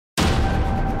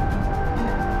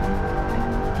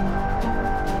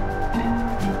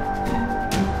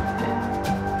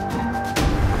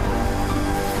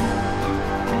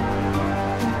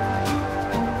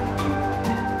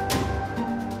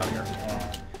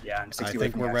Yeah, I'm 60 I away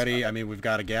think from we're the ready. X-Spot. I mean, we've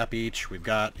got a gap each. We've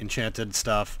got enchanted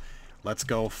stuff. Let's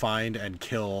go find and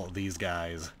kill these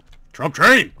guys. Trump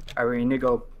train! All right, we need to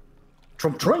go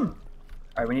Trump train. All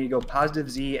right, we need to go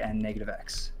positive Z and negative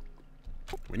X.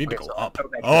 We need to Okay, go so up. go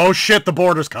back. Oh shit, the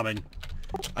border's coming.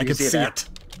 I can see see that? it.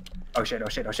 Oh shit, oh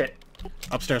shit, oh shit.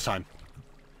 Upstairs time.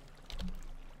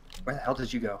 Where the hell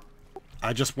did you go?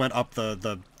 I just went up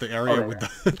the area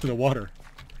with the water.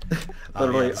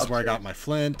 Literally yeah, this is where I got upstairs. my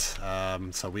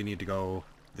flint. So we need to go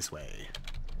this way.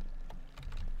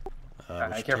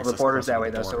 Alright, careful, the border's that way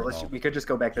though, so we could just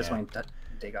go back this way and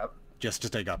dig up. Just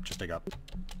dig up, just dig up.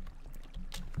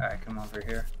 Alright, come over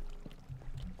here.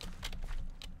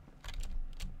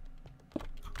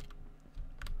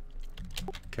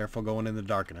 Careful going in the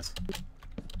darkness.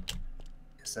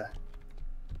 Yes,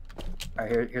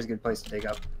 Alright, here's a good place to dig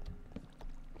up.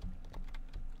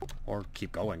 Or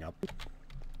keep going up.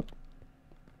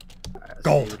 Alright, let's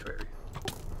Gold! see which way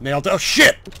Nailed it. Oh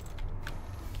shit!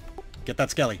 Get that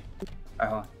skelly.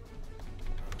 Alright, hold on.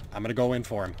 I'm gonna go in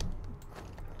for him.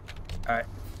 Alright.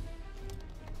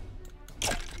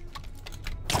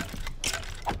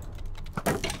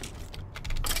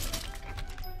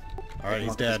 Alright,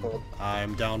 he's dead.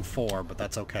 I'm down 4, but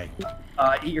that's okay.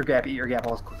 Eat your gap,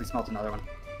 I'll quickly smelt another one.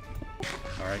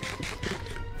 Alright.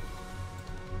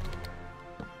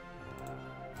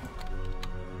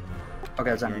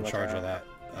 Okay, zombie, You're in charge of that.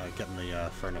 Getting the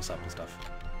furnace up and stuff.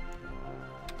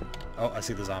 Oh, I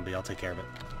see the zombie. I'll take care of it.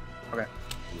 Okay.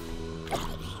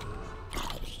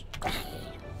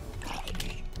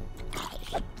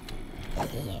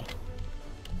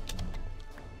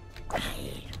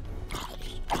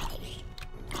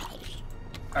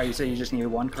 Alright, you say you just need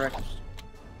one, correct?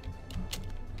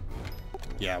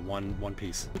 Yeah, one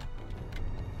piece.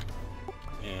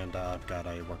 And I've got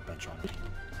a workbench on me.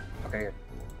 Okay, good.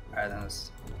 Alright, then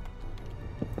let's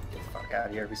get the fuck out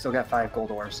of here. We still got 5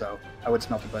 gold ore, so I would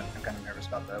smelt it, but I'm kind of nervous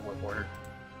about the wood border.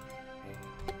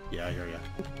 Yeah, I hear ya.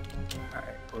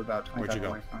 Alright, we're about 25 Where'd you go?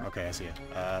 away from it. Okay, I see it.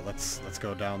 Let's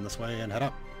go down this way and head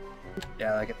up.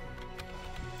 Yeah, I like it.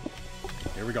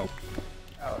 Here we go.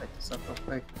 I'll light this up real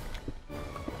quick.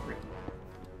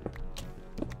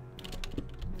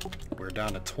 We're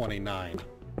down to 29.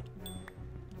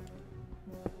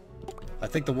 I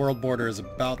think the world border is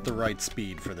about the right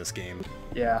speed for this game.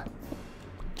 Yeah. It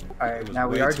Alright, was now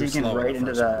we way are too digging slow right in the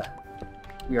into first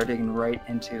the... We are digging right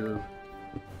into...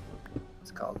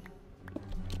 What's it called?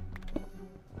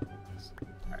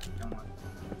 Alright, don't want...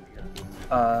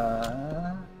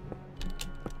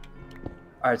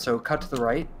 Alright, so cut to the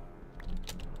right.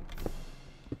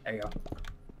 There you go.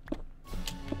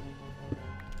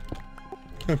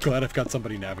 I'm glad I've got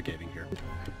somebody navigating here.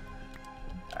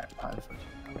 Alright, pause.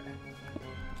 Okay.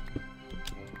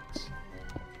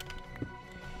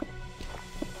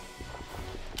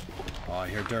 Oh, I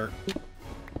hear dirt.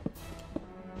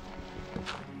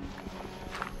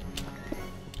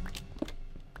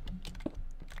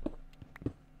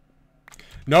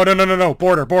 No, no, no, no, no.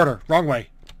 Border, border. Wrong way.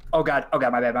 Oh god,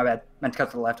 my bad. Meant to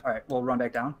cut to the left. Alright, we'll run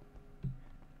back down.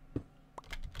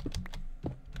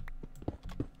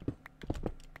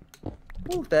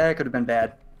 Ooh, that could have been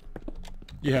bad.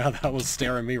 Yeah, that was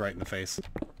staring me right in the face.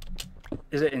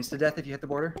 Is it insta-death if you hit the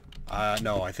border?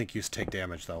 No, I think you take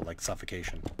damage, though, like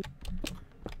suffocation.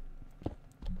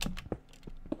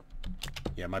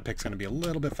 Yeah, my pick's gonna be a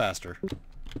little bit faster.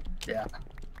 Yeah.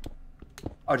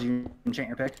 Oh, did you enchant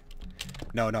your pick?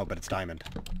 No, no, but it's diamond.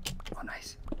 Oh,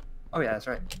 nice. Oh, yeah, that's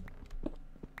right.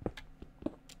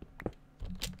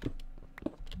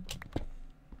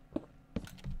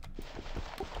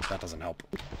 That doesn't help.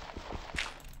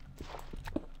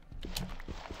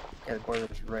 Yeah, the border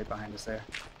is right behind us there.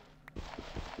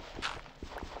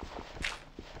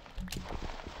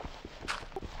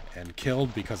 And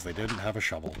killed because they didn't have a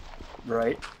shovel.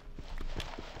 Right.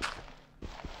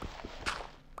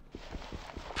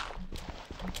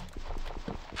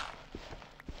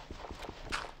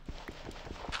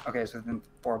 Okay, so within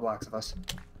 4 blocks of us.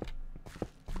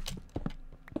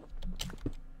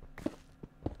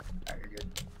 Alright, you're good.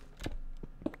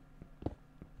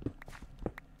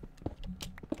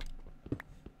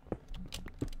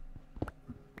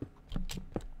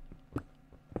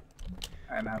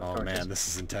 Alright, I'm out of Oh torches. man, this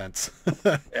is intense.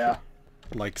 Yeah.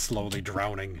 Like slowly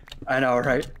drowning. I know,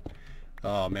 right?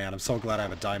 Oh man, I'm so glad I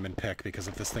have a diamond pick because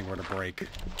if this thing were to break...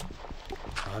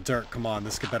 dirt, come on,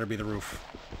 this could better be the roof.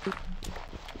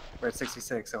 We're at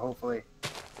 66, so hopefully...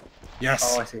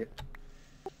 Yes! Oh, I see it.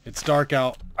 It's dark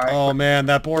out. Right, oh quick, man,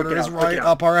 that border is quick right it out.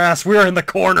 up our ass. We're in the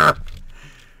corner!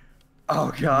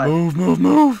 Oh god. Move, move,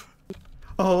 move!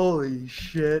 Holy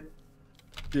shit.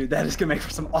 Dude, that is gonna make for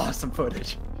some awesome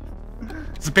footage.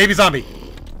 It's a baby zombie.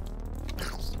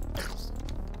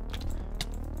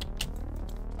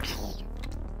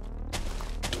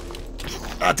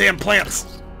 Ah, damn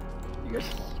plants. You good?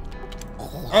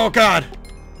 Oh god.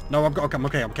 No, I'm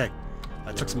okay. I'm okay.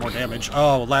 I took some more damage.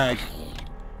 Oh, lag.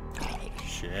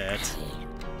 Shit.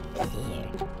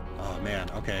 Oh man.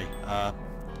 Okay. All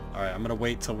right. I'm gonna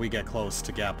wait till we get close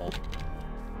to Gapple.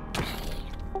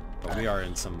 But we are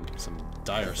in some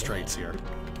dire straits here.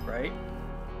 Right?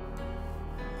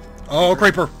 Oh,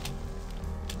 creeper!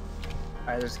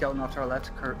 Alright, there's a skeleton off to our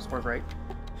left, swerve right.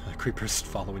 Creeper's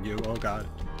following you. Oh god.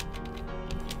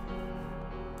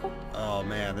 Oh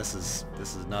man, this is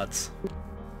nuts.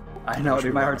 I know,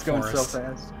 dude, my heart's going so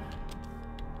fast.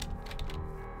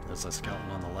 There's a skeleton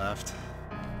on the left.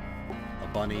 A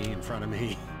bunny in front of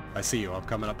me. I see you. I'm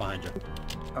coming up behind you.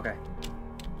 Okay.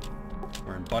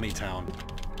 We're in Bunny Town.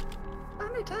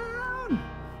 Bunny Town!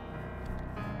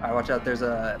 Alright, watch out. There's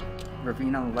a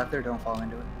ravine on the left there. Don't fall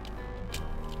into it.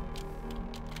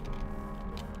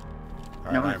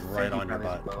 Alright, I'm right on your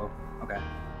butt. Okay.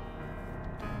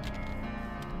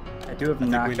 I do have I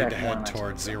think knockback. we need to head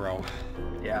towards 0.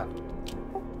 Yeah.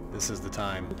 This is the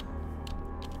time.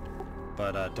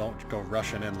 But don't go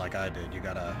rushing in like I did. You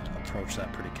gotta approach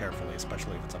that pretty carefully,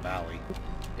 especially if it's a valley.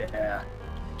 Yeah.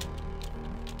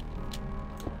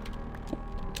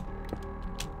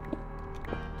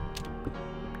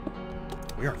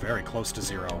 We are very close to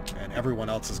 0, and everyone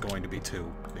else is going to be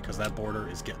too, because that border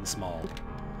is getting small.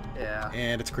 Yeah.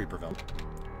 And it's Creeperville.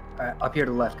 Alright, up here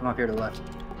to the left. Come up here to the left.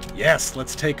 Yes,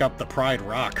 let's take up the Pride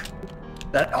Rock.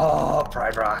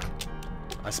 Pride Rock.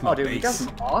 I smell dude, base. we got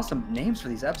some awesome names for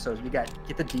these episodes. We got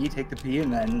get the D, take the P,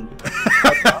 and then...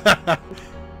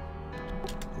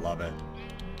 Love it.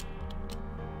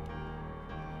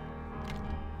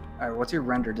 Alright, what's your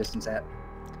render distance at?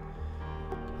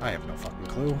 I have no fucking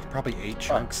clue. Probably 8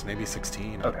 chunks, maybe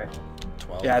 16. Okay.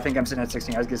 12. Yeah, I think I'm sitting at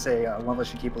 16. I was going to say one of us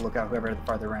should keep a lookout whoever had the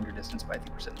farther render distance, but I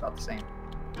think we're sitting about the same.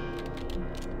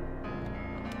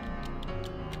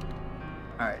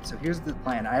 Alright, so here's the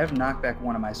plan. I have knocked back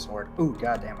one of my sword. Ooh,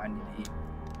 goddamn, I need to eat.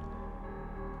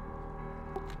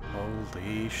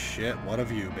 Holy shit, what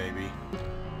of you, baby?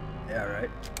 Yeah,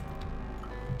 right.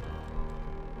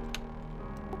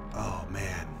 Oh,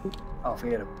 man. Oh, if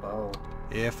we had a bow.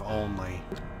 If only.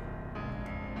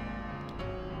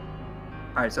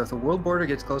 Alright, so if the world border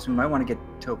gets close, we might want to get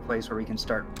to a place where we can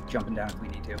start jumping down if we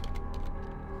need to.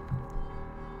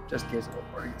 Just in case the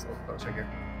world border gets a little closer here.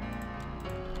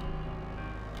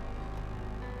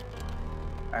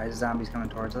 Alright, zombies coming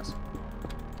towards us.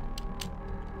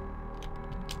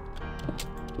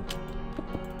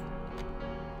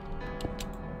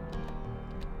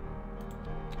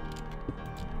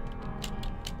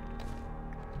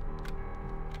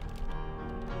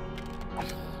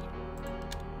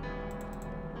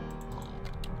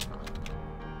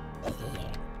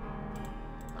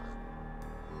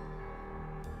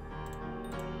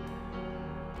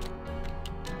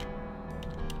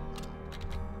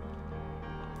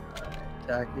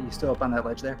 Are you still up on that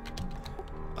ledge there?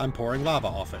 I'm pouring lava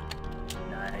off it.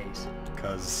 Nice.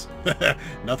 Because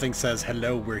nothing says,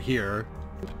 hello, we're here.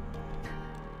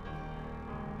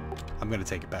 I'm going to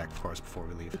take it back, of course, before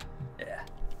we leave. Yeah.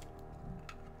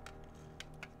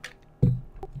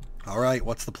 Alright,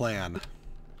 what's the plan?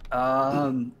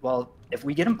 Well, if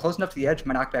we get them close enough to the edge,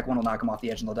 my knockback one will knock them off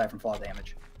the edge and they'll die from fall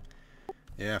damage.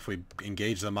 Yeah, if we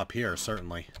engage them up here,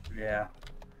 certainly. Yeah.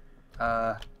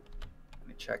 Let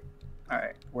me check.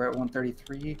 Alright, we're at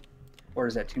 133. Or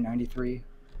is that 293?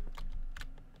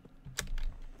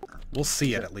 We'll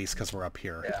see it at least because we're up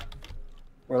here. Yeah.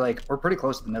 We're pretty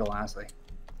close to the middle, honestly.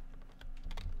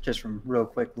 Just from real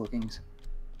quick lookings.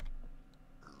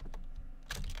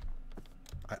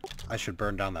 I should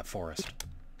burn down that forest.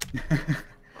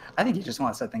 I think you just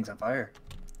want to set things on fire.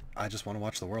 I just want to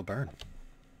watch the world burn.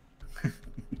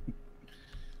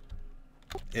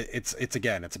 It's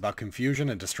again, it's about confusion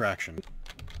and distraction.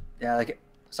 Yeah, like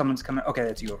someone's coming. Okay,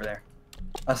 that's you over there.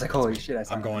 I was like, holy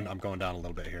shit! I'm going down a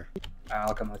little bit here.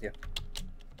 I'll come with you.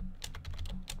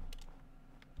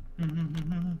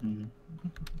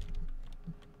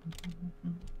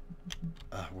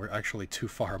 We're actually too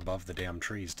far above the damn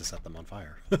trees to set them on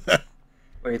fire. What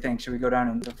do you think? Should we go down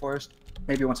into the forest?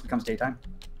 Maybe once it becomes daytime.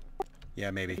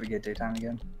 Yeah, maybe. If we get daytime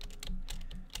again.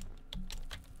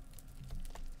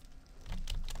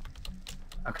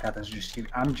 Okay, those are just huge.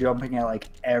 I'm jumping at like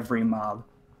every mob.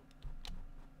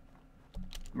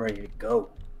 I'm ready to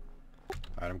go.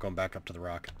 Alright, I'm going back up to the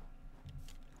rock.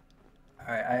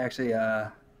 Alright, I actually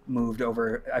moved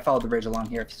over. I followed the bridge along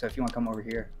here, so if you want to come over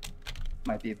here,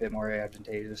 might be a bit more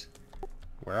advantageous.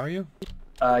 Where are you?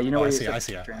 You know Oh, where I you see. said I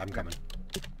see. train? I'm coming.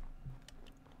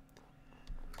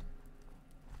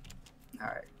 All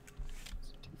right.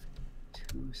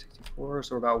 264.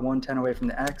 So we're about 110 away from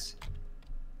the X.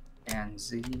 And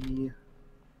Z,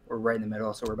 we're right in the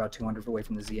middle, so we're about 200 away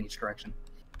from the Z in each direction.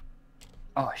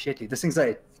 Oh shit, dude, this thing's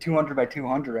like 200 by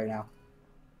 200 right now.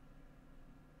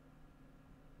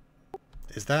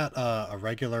 Is that a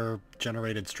regular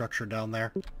generated structure down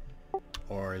there?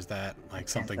 Or is that like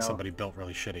something somebody built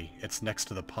really shitty? It's next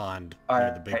to the pond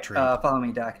near the big tree. Follow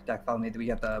me, Doc. Doc, follow me. We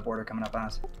got the border coming up on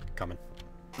us. Coming.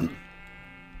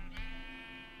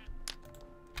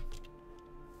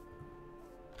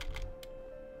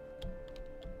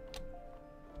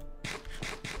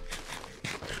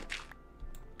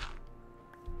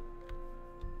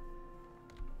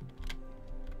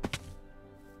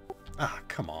 Ah,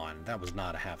 come on. That was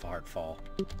not a half-a-heart fall.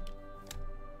 We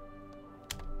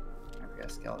got a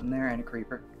skeleton there and a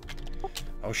creeper.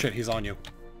 Oh shit, he's on you.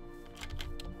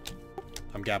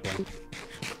 I'm gappling.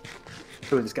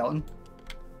 Who, the skeleton?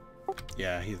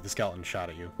 Yeah, the skeleton shot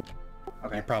at you.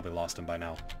 Okay. You probably lost him by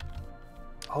now.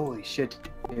 Holy shit,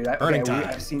 dude. Burning time.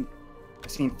 I've seen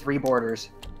 3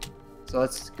 borders. So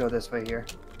let's go this way here.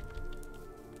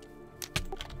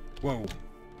 Whoa.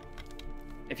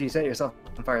 If you set yourself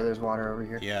on fire, there's water over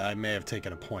here. Yeah, I may have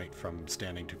taken a point from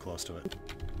standing too close to it.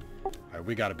 Alright,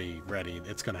 we gotta be ready.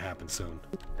 It's gonna happen soon.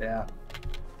 Yeah.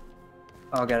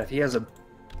 Oh god, if he has a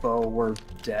bow, we're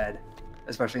dead.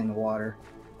 Especially in the water.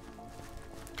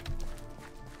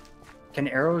 Can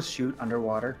arrows shoot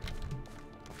underwater?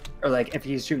 Or like, if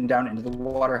he's shooting down into the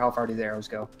water, how far do the arrows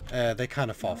go? They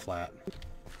kind of fall flat.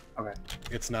 Okay.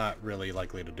 It's not really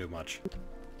likely to do much.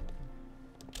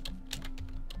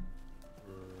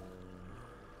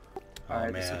 Oh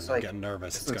Alright, man, I'm like, getting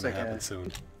nervous. It's gonna happen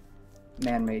soon.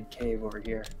 Man-made cave over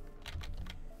here.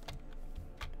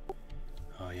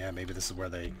 Oh yeah, maybe this is where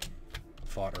they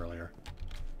fought earlier.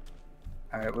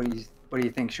 Alright, what do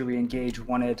you think? Should we engage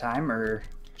one at a time, or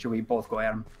should we both go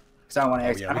at them? Because I want to.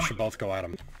 Oh yeah, we should both go at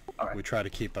them. Alright. We try to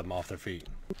keep them off their feet.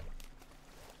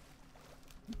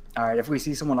 Alright, if we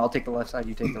see someone, I'll take the left side,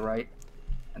 you take the right,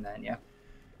 and then yeah.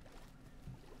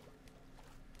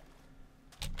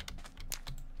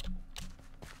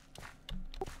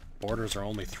 Borders are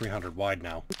only 300 wide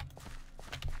now.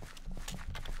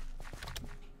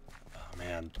 Oh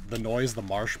man, the noise the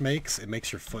marsh makes, it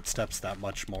makes your footsteps that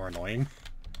much more annoying.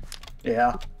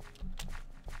 Yeah.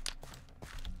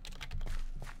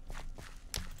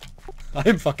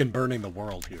 I'm fucking burning the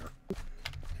world here.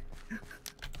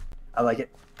 I like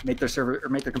it. Make their server or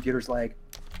make their computers lag.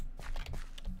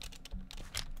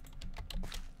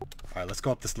 Alright, let's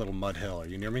go up this little mud hill. Are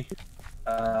you near me?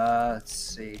 Let's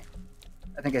see.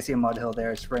 I think I see a mud hill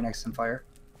there. It's right next to some fire.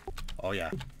 Oh yeah.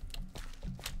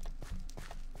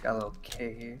 Got a little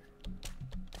cave.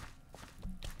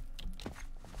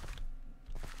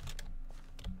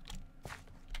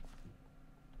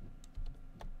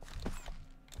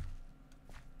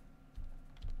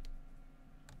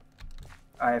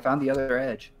 Alright, I found the other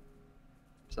edge.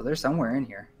 So they're somewhere in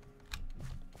here.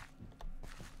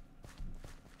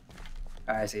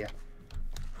 Alright, I see ya.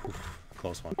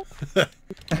 Close one.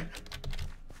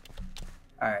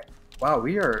 Alright. Wow,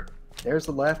 we are... There's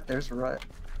the left, there's the right.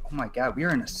 Oh my god, we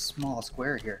are in a small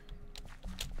square here.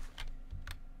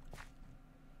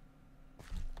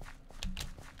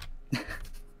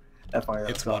 That fire.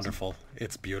 It's wonderful. Awesome.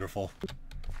 It's beautiful.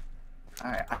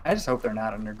 Alright, I just hope they're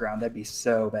not underground. That'd be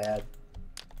so bad.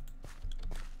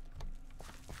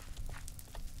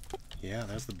 Yeah,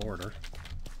 there's the border.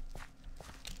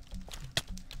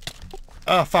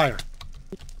 Ah, fire!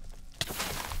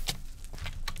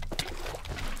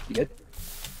 You good?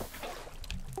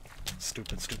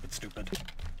 Stupid, stupid, stupid.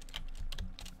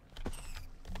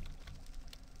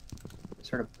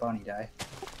 Just heard a bunny die.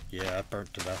 Yeah, it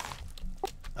burnt to death.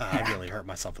 Ah, I really hurt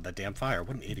myself with that damn fire.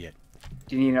 What an idiot.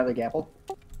 Do you need another gapple?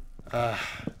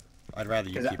 I'd rather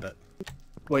you keep it.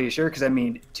 Well, you sure? Because I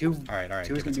mean, two alright, is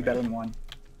going to be better than one.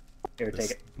 Here,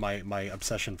 take it. My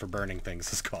obsession for burning things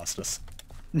has cost us.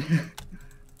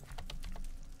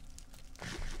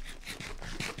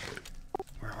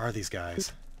 Where are these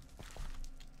guys?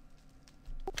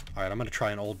 Alright, I'm going to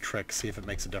try an old trick, see if it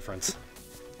makes a difference.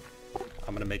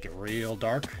 I'm going to make it real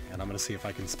dark, and I'm going to see if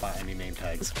I can spot any name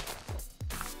tags.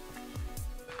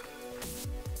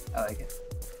 I like it.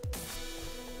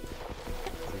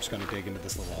 I'm just going to dig into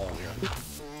this little hole here.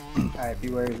 Alright,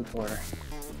 beware of the border.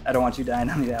 I don't want you dying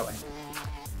on me that way.